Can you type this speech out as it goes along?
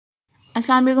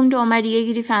Assalamu alaikum to all my dear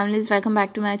kitty families. Welcome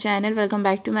back to my channel. Welcome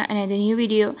back to my another new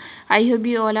video. I hope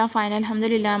you all are fine.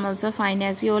 Alhamdulillah, I'm also fine.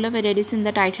 As you all have already seen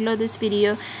the title of this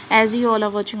video, as you all are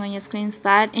watching on your screens,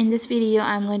 that in this video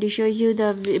I'm going to show you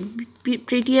the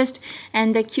prettiest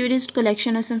and the cutest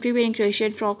collection of some pre-wedding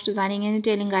crochet frocks, designing and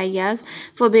detailing ideas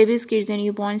for babies, kids and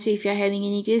newborns. So if you are having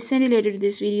any question related to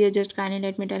this video, just kindly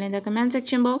let me tell in the comment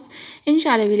section box.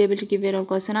 Inshallah, we'll be able to give you all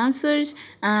questions and answers.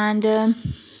 And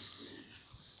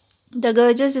the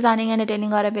gorgeous designing and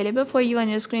detailing are available for you on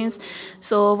your screens.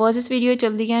 So watch this video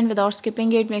till the end without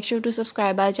skipping it. Make sure to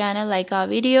subscribe our channel, like our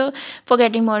video. For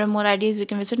getting more and more ideas, you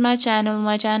can visit my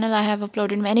channel. I have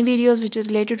uploaded many videos which is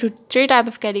related to three type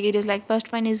of categories. Like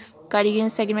first one is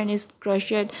cardigans, second one is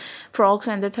crochet frocks,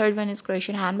 and the third one is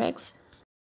crochet handbags.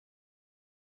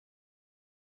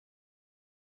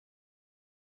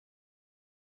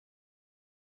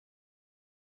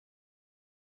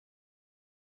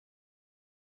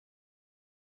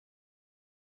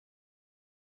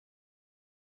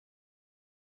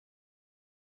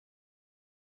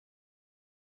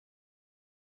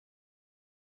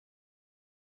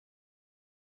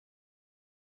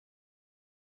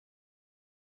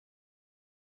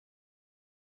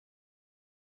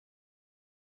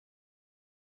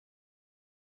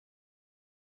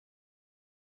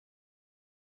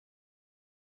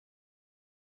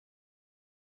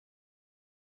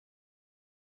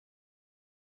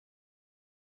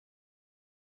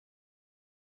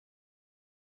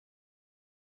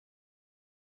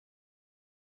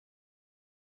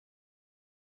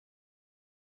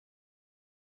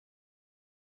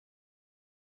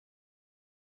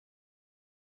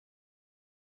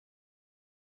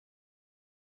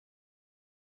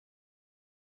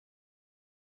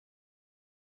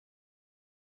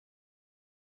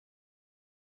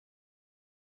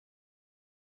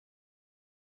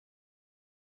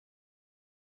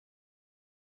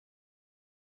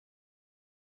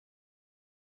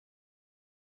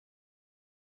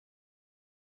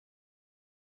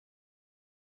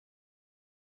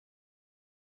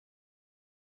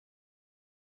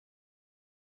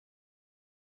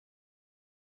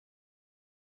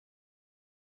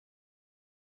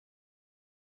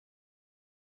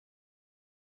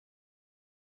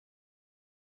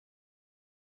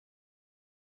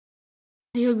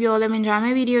 I hope you all have enjoyed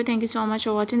my video. Thank you so much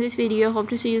for watching this video. Hope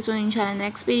to see you soon inshallah in the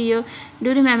next video.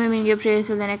 Do remember me in your prayers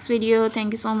till the next video.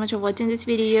 Thank you so much for watching this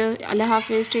video. Allah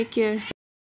Hafiz. Take care.